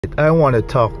I want to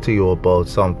talk to you about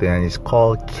something, and it's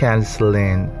called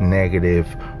canceling negative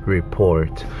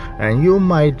report. And you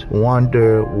might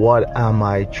wonder, what am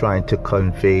I trying to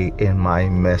convey in my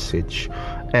message?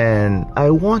 And I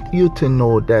want you to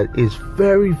know that it's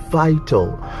very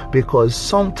vital, because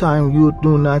sometimes you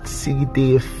do not see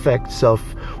the effects of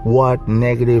what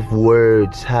negative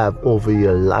words have over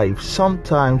your life.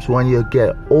 Sometimes when you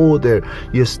get older,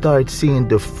 you start seeing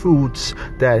the fruits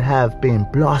that have been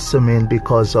blossoming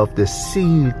because of the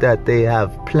seed that they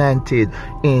have planted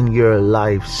in your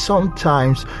life.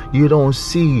 Sometimes you don't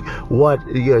see what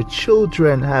your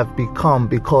children have become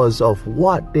because of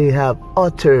what they have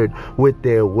uttered with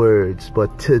their words.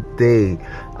 But today,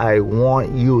 I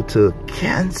want you to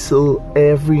cancel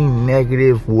every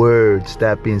negative words that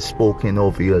have been spoken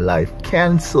over your life.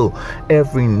 Cancel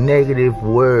every negative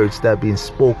words that have been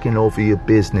spoken over your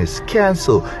business.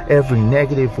 Cancel every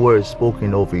negative word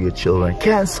spoken over your children.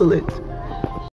 Cancel it.